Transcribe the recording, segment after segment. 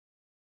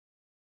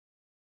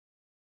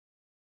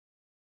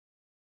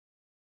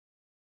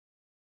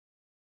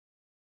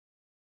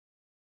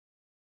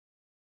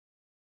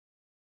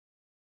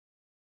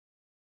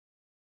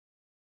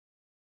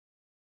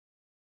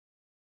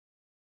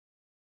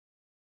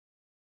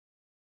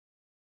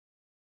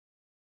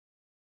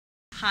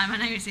Hi, my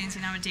name is Lindsay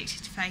and I'm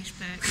addicted to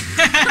Facebook.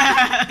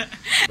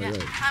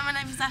 Hi, my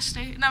name is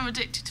Ashley and I'm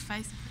addicted to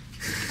Facebook.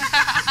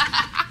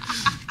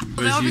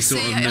 Well, obviously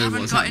I haven't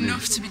got happening?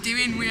 enough to be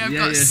doing. We have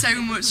got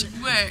so much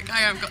work. I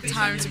haven't got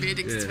time to be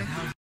addicted to it.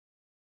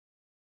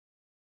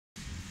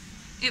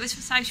 It was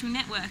for social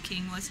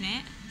networking, wasn't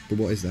it? But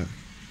what is that?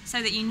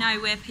 So that you know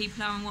where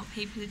people are and what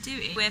people are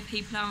doing. Where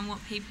people are and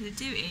what people are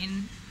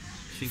doing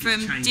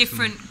from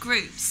different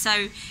groups.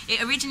 So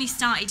it originally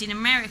started in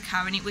America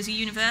and it was a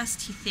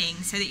university thing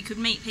so that you could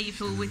meet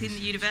people within the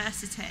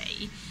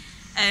university.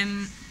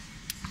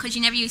 Because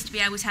you never used to be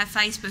able to have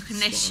Facebook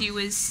unless you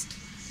was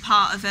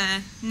part of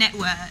a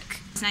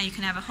network. So now you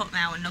can have a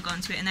Hotmail and log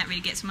on to it, and that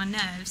really gets on my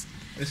nerves.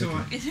 It's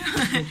alright.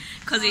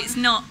 Because it's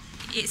not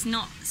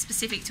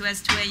specific to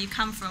as to where you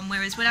come from.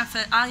 Whereas when I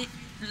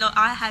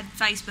had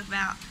Facebook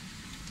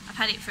I've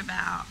had it for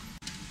about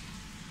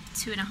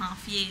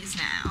 2.5 years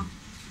now,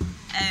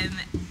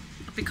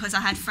 because I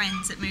had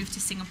friends that moved to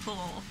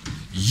Singapore.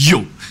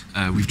 Yo!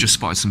 We've just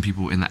spotted some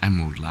people in the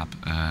Emerald Lab.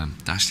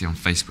 They're actually on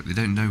Facebook. They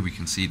don't know we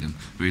can see them,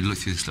 but we look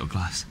through this little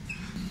glass.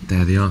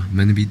 There they are,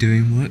 meant to be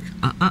doing work.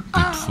 No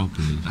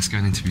problem. Let's go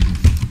and interview them.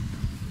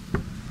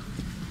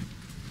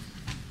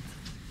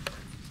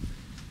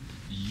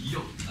 Yo!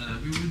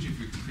 We were wondering if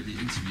we could quickly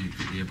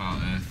interview about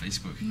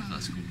Facebook. No.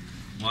 That's cool.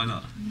 Why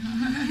not?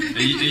 No.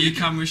 Are you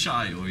camera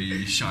shy, or are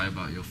you shy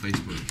about your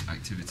Facebook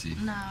activity?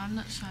 No, I'm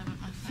not shy about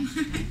my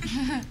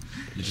Facebook.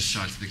 You're just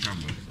shy to the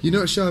camera? You're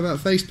not sure about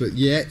Facebook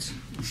yet?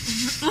 Ooh,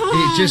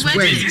 it just where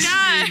went. did it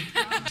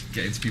go?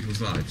 Get into people's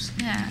lives?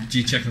 Yeah. Do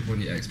you check up on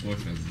your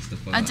ex-boyfriends and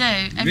stuff like I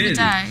that? do, every Really?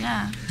 day,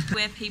 yeah.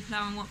 Where people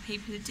are and what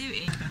people are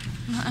doing.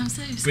 I'm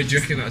serious. But do you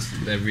reckon that's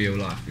their real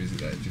life, or is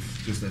it like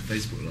just their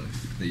Facebook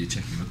life that you're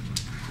checking up on?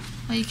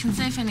 Well, you can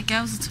see if any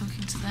girls are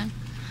talking to them.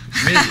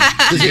 Really?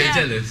 Does it Yeah. get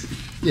jealous?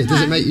 Yeah, does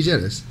No. it make you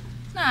jealous?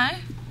 No,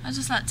 I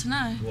just like to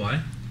know.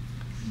 Why?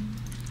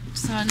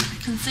 So I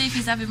can see if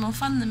he's having more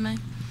fun than me.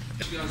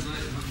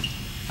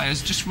 I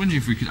was just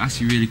wondering if we could ask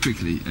you really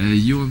quickly,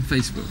 you're on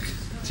Facebook.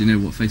 Do you know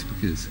what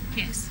Facebook is?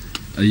 Yes.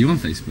 Are you on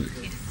Facebook?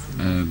 Yes.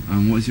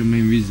 And what is your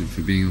main reason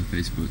for being on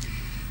Facebook?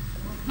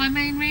 My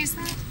main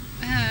reason?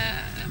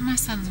 My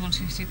son's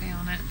wanting to be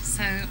on it,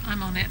 so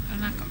I'm on it,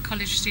 and I've got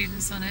college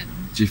students on it.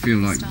 Do you feel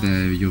like Stuff.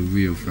 they're your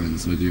real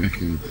friends, or do you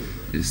reckon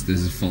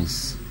there's a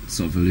false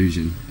sort of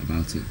illusion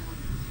about it?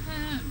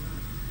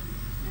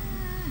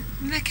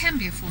 There can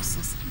be a false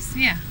sense,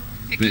 yeah.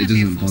 But can it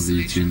be a doesn't false bother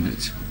you too illusion.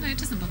 much? No, it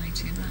doesn't bother you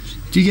too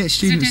much. Do you get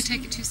So don't students?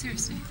 take it too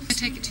seriously. Don't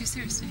take it too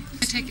seriously.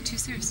 Don't take it too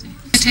seriously.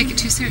 Don't take it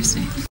too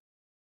seriously.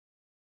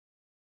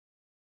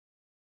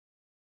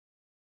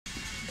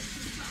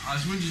 I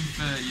was wondering if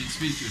you'd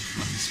speak to us for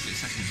like a split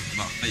second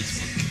about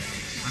Facebook.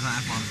 I don't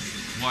have one.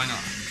 Why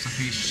not? Because I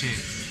think it's shit.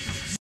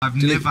 I've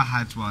never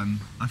had one.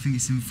 I think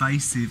it's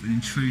invasive and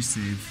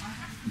intrusive,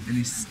 and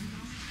it's,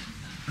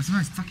 I don't know,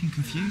 it's fucking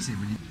confusing.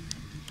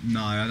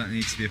 No, I don't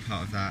need to be a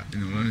part of that,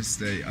 in all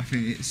honesty. I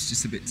think it's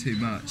just a bit too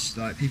much.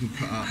 Like, people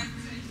put up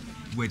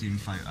wedding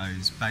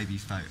photos, baby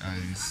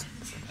photos.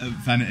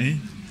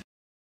 Vanity.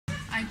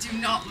 I do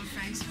not love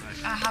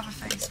Facebook. I have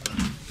a Facebook.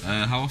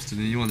 How often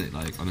are you on it,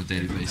 like on a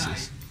daily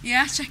basis?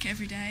 Yeah, I check it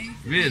every day.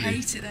 Really? I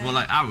hate it though. Well,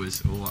 like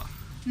hours or what?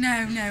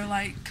 No,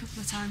 like a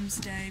couple of times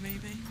a day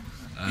maybe.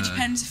 It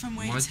depends if I'm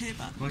waiting to hear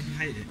back. Why do you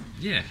hate it?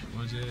 Yeah.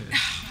 Why do you?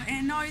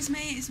 It annoys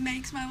me, it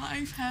makes my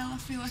life hell. I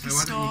feel like a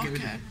why don't you get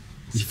rid of stalker. it?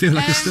 You feel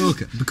like a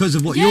stalker because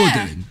of what you're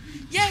doing?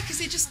 Yeah,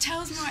 because it just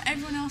tells me what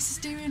everyone else is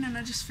doing, and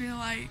I just feel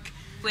like,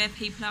 Where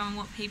people are and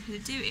what people are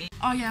doing.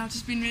 oh yeah, I've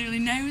just been really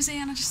nosy,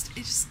 and it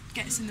just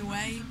gets in the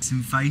way. It's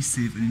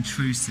invasive and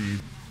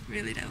intrusive.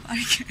 Really don't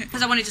like it.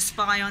 Because I wanted to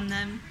spy on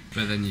them.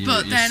 But then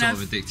you're then sort of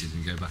I've- addicted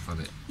and go back on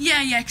it.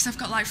 Yeah, because I've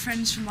got like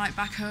friends from like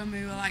back home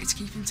who I like to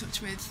keep in touch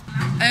with.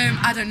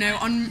 I don't know,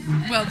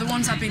 the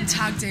ones I've been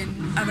tagged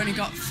in, I've only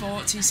got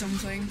 40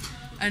 something,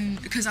 and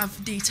because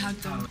I've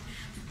de-tagged them.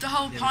 The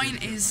whole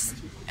point is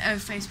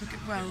of Facebook,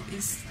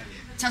 is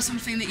to have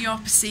something that you're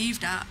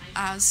perceived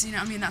as, you know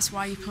what I mean? That's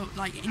why you put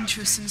like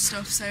interests and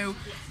stuff. So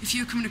if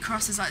you're coming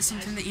across as like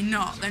something that you're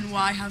not, then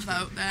why have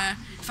that up there?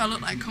 If I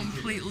look like a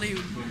complete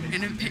loon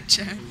in a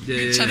picture,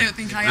 which I don't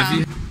think I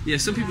am. Yeah,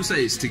 some people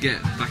say it's to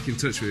get back in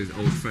touch with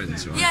old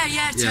friends, right?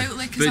 Yeah,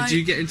 totally. But do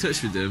you get in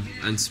touch with them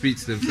and speak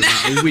to them for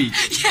about a week?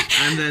 Yeah,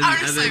 and then,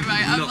 honestly, and then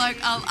right, I'm not, like,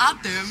 I'll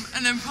add them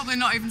and then probably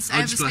not even say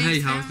I'll ever just like, speak hey,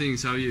 to how are them.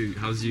 things? How are you?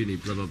 How's uni?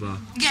 Blah blah blah.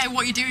 Yeah,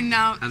 what you're doing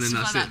now, And then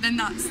stuff that's like it. that. Then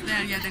that's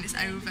then it's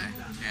over.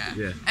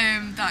 Yeah.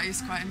 That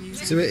is quite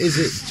amusing. So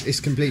it's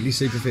completely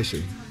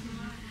superficial?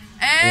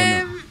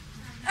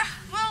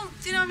 Well,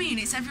 do you know what I mean?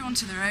 It's everyone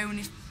to their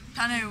own.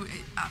 I know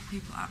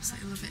people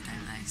absolutely love it,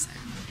 don't they? So.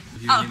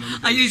 Oh,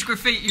 I use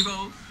graffiti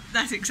wall.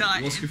 That's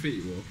exciting. What's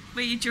graffiti wall?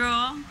 Where you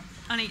draw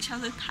on each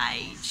other's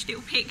page,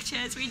 little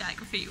pictures. We like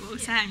graffiti wall.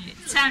 Sam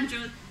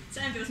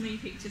draws me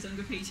pictures on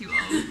graffiti wall.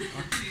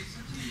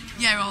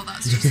 Yeah, all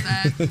that's just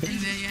there in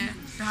the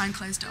behind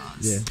closed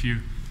doors. Yeah.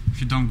 If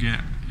they don't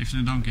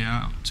get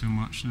out too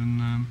much,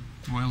 then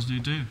what else do?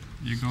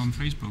 You go on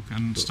Facebook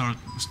and start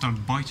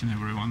biting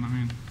everyone. I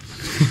mean,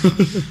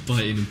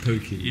 Biting and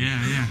poking.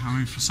 yeah. I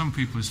mean, for some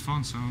people it's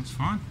fun, so it's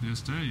fine.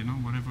 Just there, you know,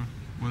 whatever.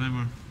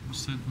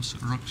 What's it?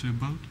 Rock to your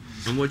boat.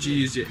 And what do you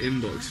use your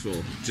inbox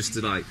for? Just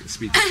to like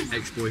speak to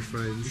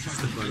ex-boyfriends,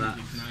 stuff like that.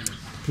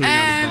 Putting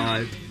out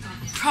the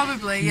vibe.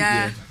 Probably,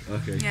 yeah.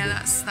 Okay. Yeah,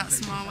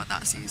 that's more what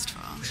that's used for.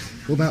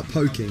 What about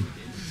poking?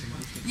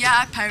 Yeah,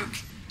 I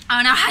poke.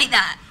 Oh, no, I hate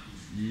that.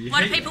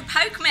 Why do people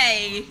poke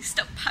me?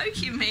 Stop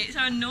poking me, it's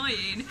so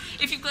annoying.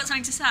 If you've got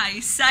something to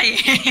say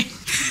it.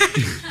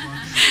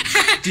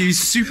 Do you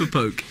super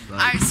poke?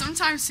 I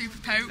sometimes super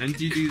poke. And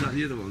do you do like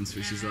the other ones,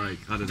 which is like,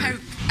 I don't know.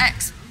 Poke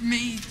X,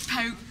 me,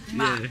 poke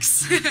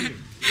Max.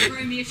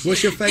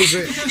 What's your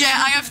favourite? Yeah,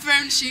 I have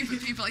thrown sheep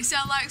at people. You see,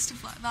 I like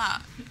stuff like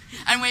that.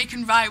 And where you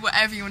can write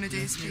whatever you want to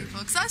do to people,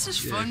 because that's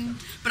just fun.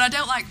 But I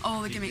don't like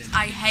all the gimmicks.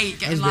 I hate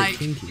getting That's a bit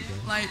kinky,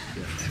 like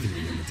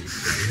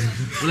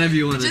Whatever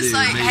you want to do. just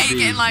like hate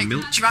getting like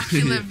milk.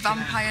 Dracula,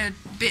 vampire,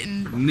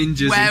 bitten,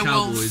 Ninjas and werewolf,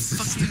 cowboys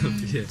and fucking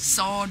stuff, yeah.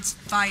 swords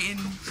fighting,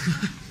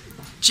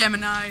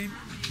 Gemini,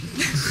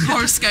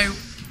 horoscope,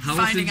 How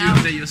often finding do you out.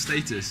 update your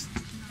status?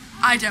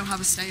 I don't have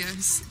a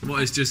status.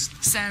 What is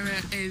just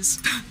Sarah is.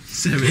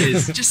 Sarah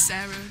is? Just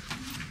Sarah.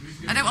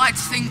 I don't like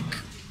to think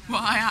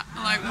what I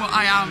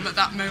am at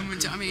that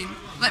moment. Do you know what I mean?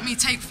 Let me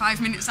take 5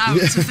 minutes out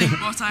to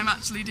think what I'm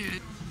actually doing.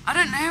 I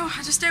don't know.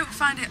 I just don't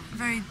find it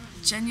very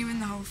genuine.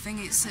 The whole thing.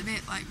 It's a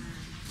bit like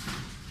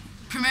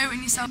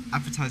promoting yourself.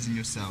 Advertising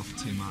yourself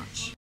too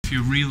much.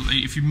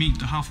 If you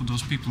meet half of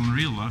those people in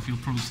real life, you'll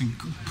probably think,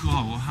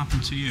 God, what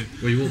happened to you?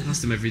 Well, you walk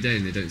past them every day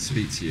and they don't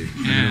speak to you.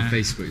 And Yeah. then on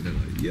Facebook they're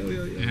like, yo.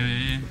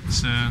 Yeah.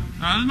 So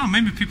I don't know.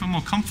 Maybe people are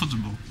more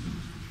comfortable.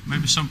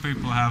 Maybe some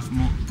people have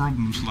more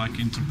problems like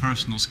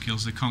interpersonal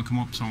skills. They can't come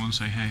up to someone and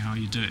say, "Hey, how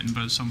you doing?"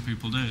 But some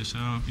people do. So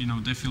you know,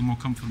 they feel more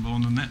comfortable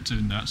on the net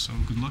doing that. So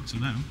good luck to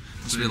them.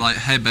 Just be like,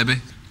 hey,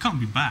 baby. Can't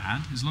be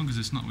bad as long as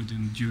it's not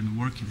during the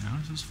working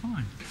hours. It's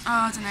fine.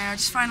 Oh, I don't know. I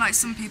just find like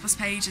some people's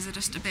pages are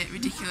just a bit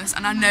ridiculous,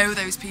 and I know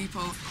those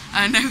people.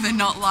 And I know they're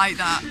not like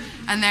that,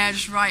 and they're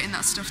just writing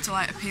that stuff to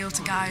like appeal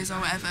to guys or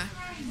whatever.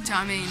 Do you know what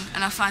I mean?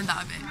 And I find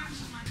that a bit.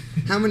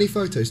 How many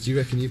photos do you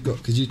reckon you've got?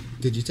 Because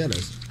did you tell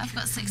us? I've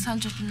got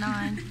 609.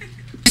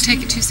 I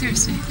take it too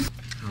seriously.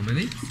 How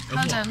many?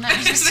 Hold on, let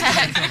me just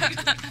check.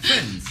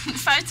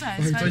 Friends.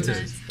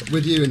 Photos.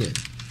 With you in it?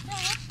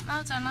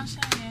 Hold on, I'll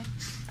show you.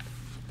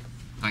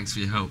 Thanks for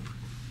your help.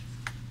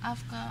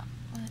 I've got.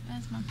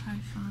 Where's my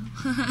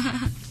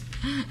profile?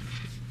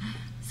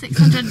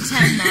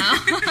 610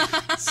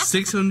 now.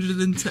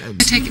 610.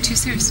 I take it too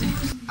seriously.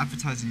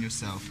 Advertising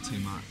yourself too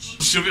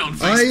much. Shove it on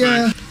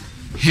Facebook.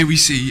 Here we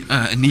see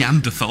a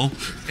Neanderthal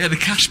at a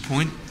cash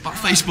point about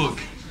Facebook.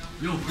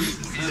 We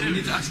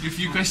need to ask you a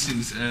few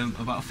questions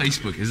about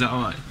Facebook. Is that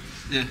alright?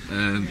 Yeah.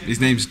 His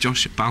name's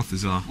Josh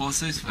Balthazar. What's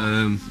this for?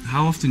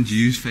 How often do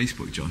you use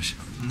Facebook, Josh?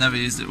 Never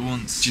used it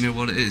once. Do you know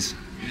what it is?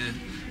 Yeah.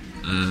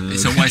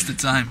 It's a waste of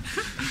time.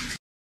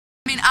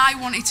 I mean, I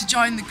wanted to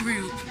join the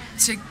group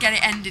to get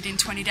it ended in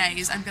 20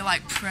 days and be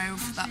like pro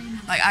for that.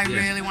 Like, I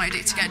really wanted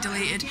it to get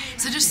deleted.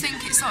 So I just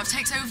think it sort of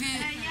takes over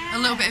a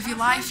little bit of your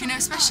life, you know,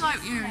 especially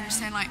like, you know, you're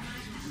saying like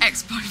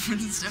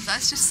ex-boyfriends and stuff.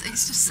 It's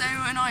just so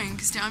annoying,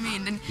 because, do you know what I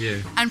mean?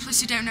 And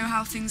plus you don't know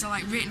how things are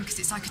like written, because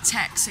it's like a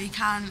text, so you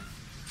can't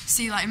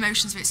see like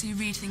emotions of it, so you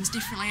read things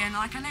differently. And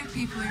like, I know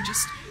people who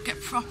just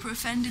get proper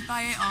offended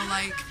by it, or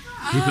like,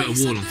 We put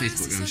a wall on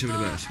Facebook now. Shove it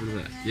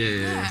about.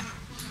 Yeah.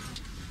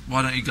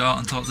 Why don't you go out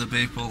and talk to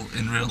people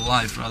in real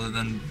life rather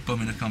than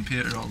bumming a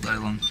computer all day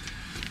long?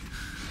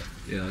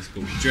 Yeah, that's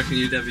cool. Do you reckon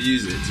you'd ever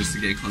use it just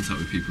to get in contact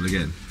with people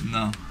again?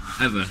 No.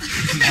 Ever?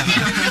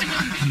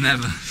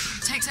 Never.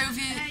 It takes over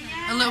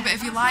a little bit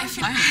of your life.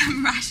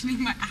 I'm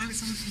rationing my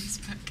hours on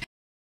Facebook.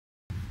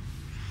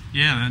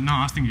 Yeah, no,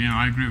 I think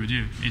I agree with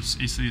you. It's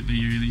either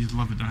you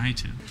love it or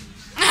hate it.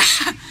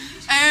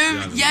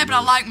 Yeah, but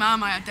I like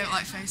Marmite. I don't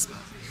like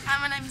Facebook.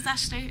 Hi, my name is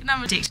Ashley, and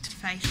I'm addicted to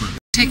Facebook.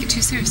 Take it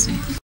too seriously.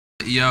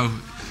 Yo,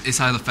 it's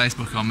either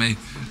Facebook or me.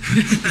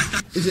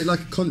 Is it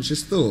like a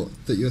conscious thought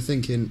that you're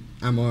thinking,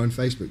 am I on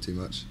Facebook too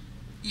much?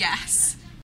 Yes.